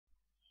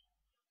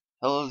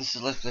Hello, this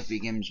is Let's Play Free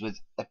Games with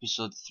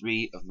episode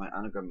 3 of my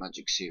Anagram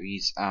Magic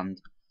series,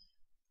 and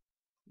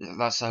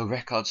that's our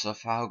record so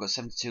far. I've got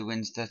 72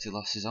 wins, 30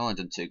 losses. I've only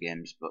done 2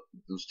 games, but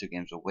those 2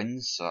 games were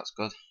wins, so that's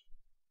good.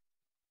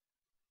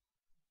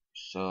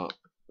 So,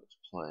 let's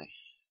play.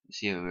 Let's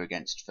see who we're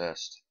against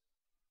first.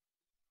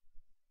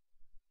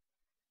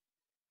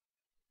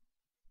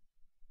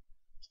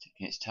 It's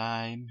taking its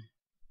time.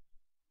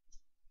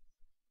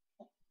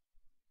 Have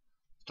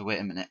to wait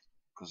a minute,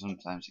 because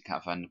sometimes you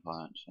can't find an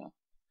opponent, so.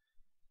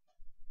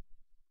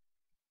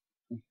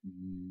 It's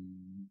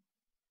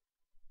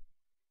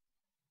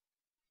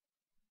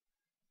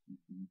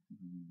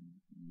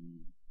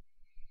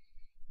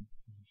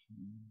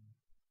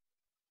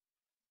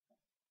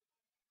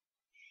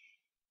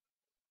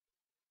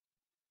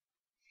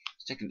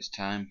taking its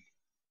time.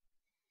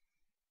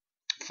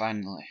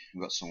 Finally,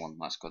 we've got someone,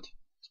 that's good.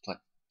 Let's play.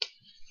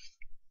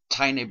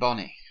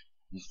 Tinybonnie.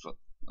 That's what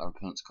our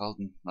opponent's called,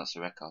 and that's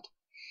the record.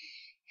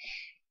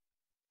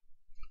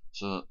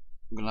 So, I'm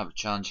going to have a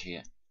challenge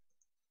here.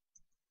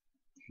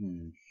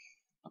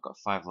 I've got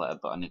a 5-letter,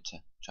 but I need to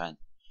try and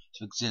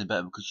succeed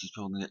better because she's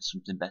probably going to get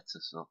something better,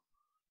 so.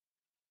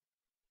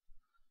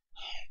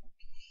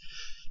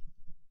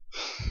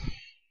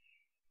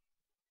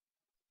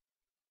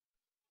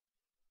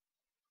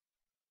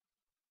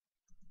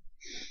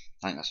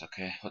 I think that's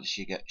okay. What does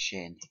she get?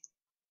 Shane.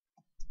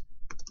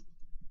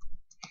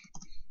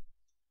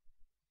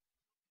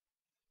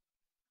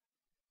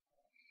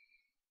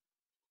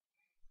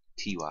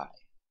 TY.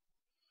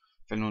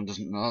 If anyone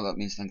doesn't know, that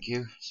means thank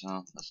you.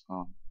 So let's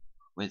go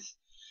with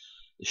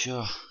the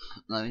show.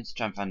 I need to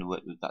try and find a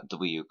word with that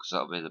W because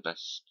that'll be the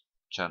best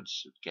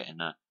chance of getting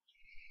a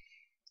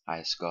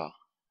higher score.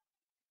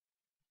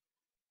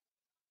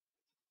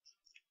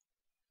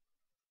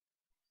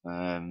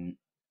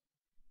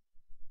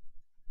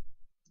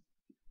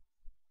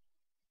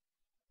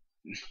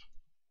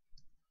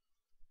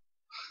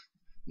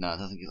 No, I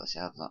don't think it lets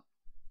you have that.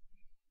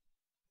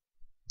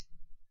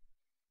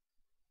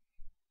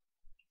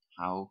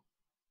 How?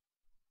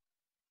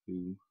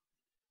 Who?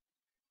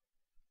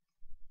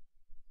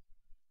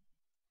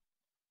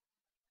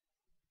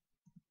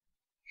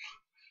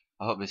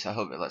 I hope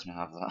it lets me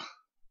have that.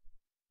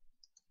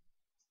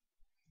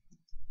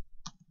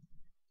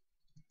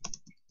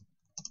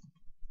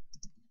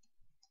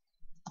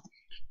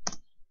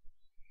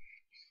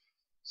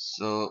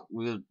 So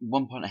we're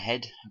 1 point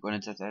ahead going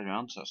into the third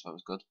round, so that's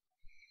always good.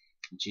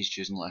 And she's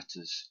choosing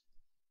letters.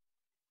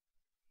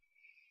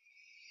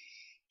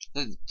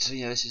 So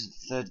yeah, this is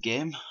the third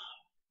game,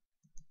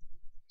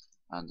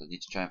 and I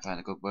need to try and find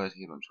a good word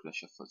here. But I'm just going to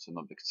shuffle it so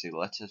nobody can see the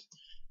letters,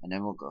 and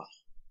then we'll go.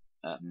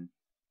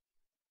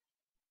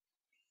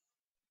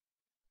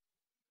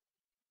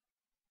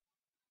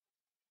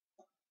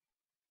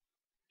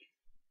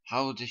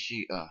 How does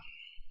she?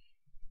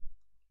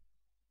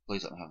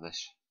 Please let me have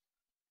this.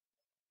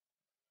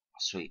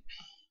 Sweet,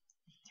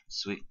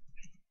 sweet.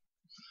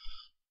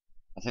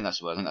 I think that's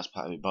the word. I think that's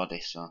part of your body.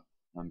 So,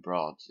 and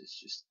broad is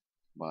just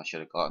what I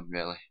should have gotten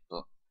really.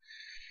 But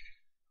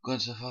going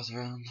to the fourth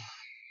round.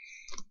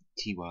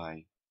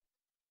 TY.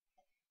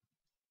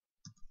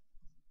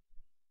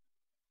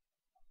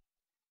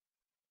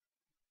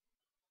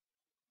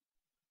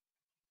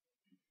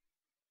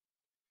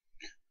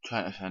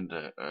 Trying to find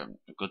a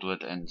good word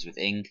that ends with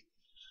ing.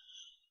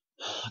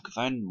 I could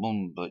find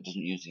one, but it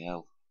doesn't use the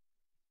L.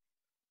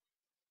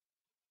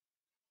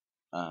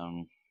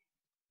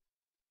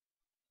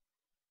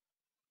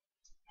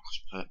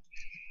 Let's put.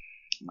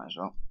 Might as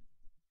well.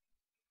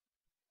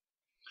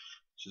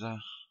 Should I?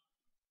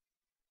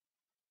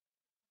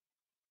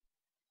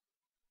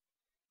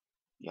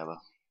 Yellow.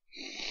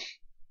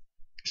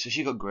 So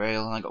she got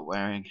Grail and I got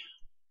Wearing.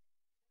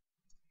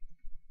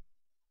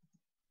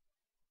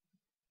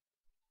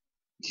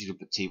 She's gonna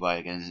put TY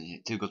again, isn't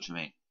she? Too good for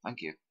me.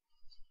 Thank you.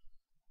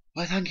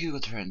 Well, thank you,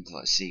 good friend.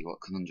 Let's see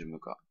what conundrum we've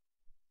got.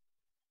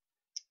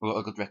 We've got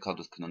a good record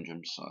with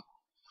conundrums, so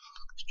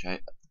let's try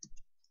it.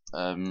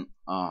 Don't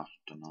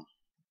know.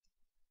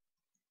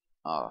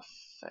 Oh,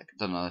 fuck.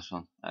 Don't know this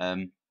one.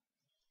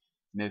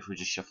 Maybe if we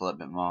just shuffle it a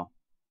bit more.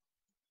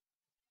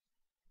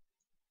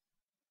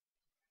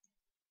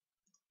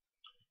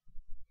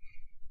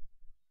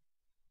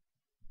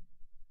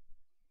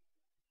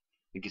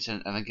 I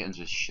think it ends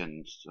with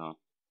shin, so.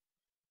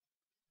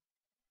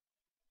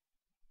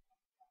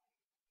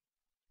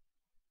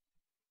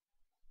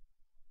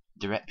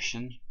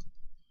 Direction?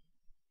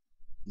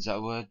 Is that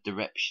a word?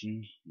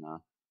 Direction?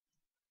 No.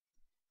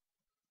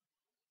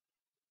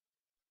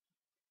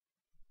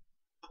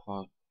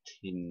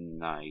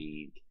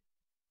 Portinide.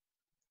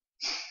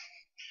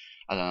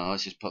 I don't know,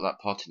 let's just put that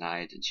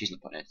Portinide, and she's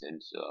not putting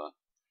anything, so.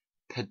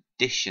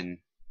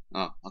 Perdition.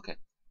 Oh, okay.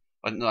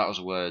 I didn't know that was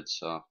a word,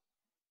 so.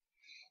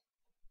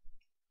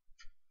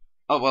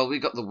 Oh well, we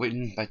got the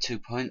win by 2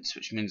 points,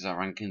 which means our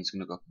ranking's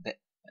gonna go up a bit,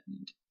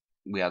 and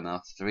we are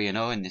now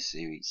 3-0 in this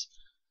series.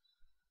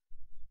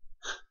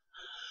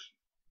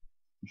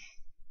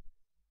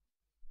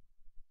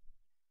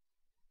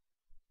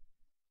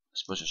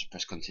 I suppose I should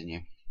press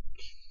continue.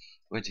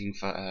 Waiting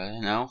for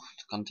now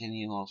to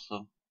continue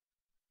also.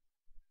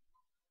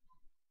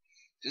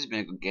 This has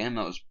been a good game.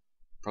 That was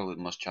probably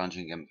the most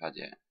challenging game I've had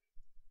yet.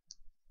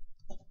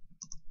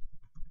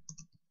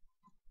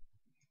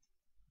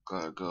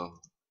 Gotta go.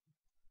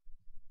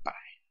 Bye.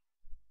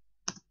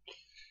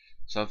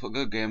 So I put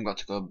good game, got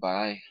to go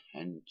bye,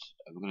 and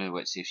I'm gonna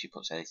wait to see if she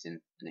puts anything,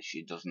 and if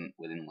she doesn't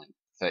within like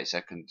 30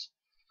 seconds,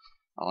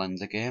 I'll end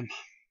the game.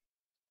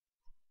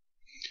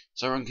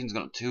 So ranking's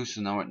got 2,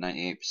 so now we're at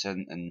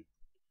 98%, and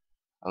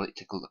I'll let you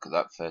take a look at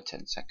that for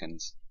 10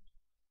 seconds.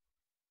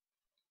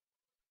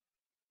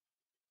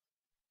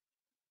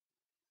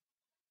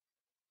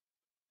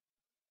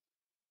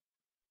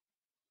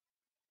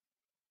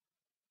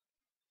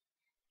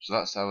 So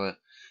that's our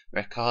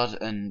record,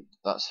 and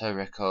that's her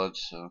record,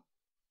 so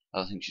I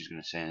don't think she's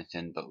going to say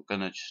anything, but we're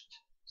going to just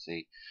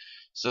see.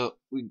 So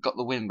we got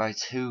the win by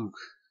 2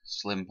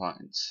 slim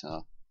points,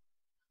 so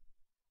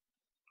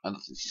I don't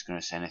think she's going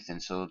to say anything,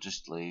 so we'll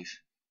just leave.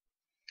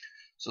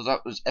 So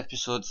that was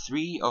episode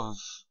 3 of,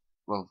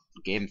 well,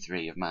 game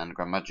 3 of my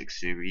Anagram Magic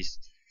series.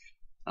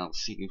 I'll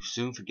see you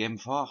soon for game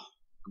 4.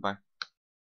 Goodbye.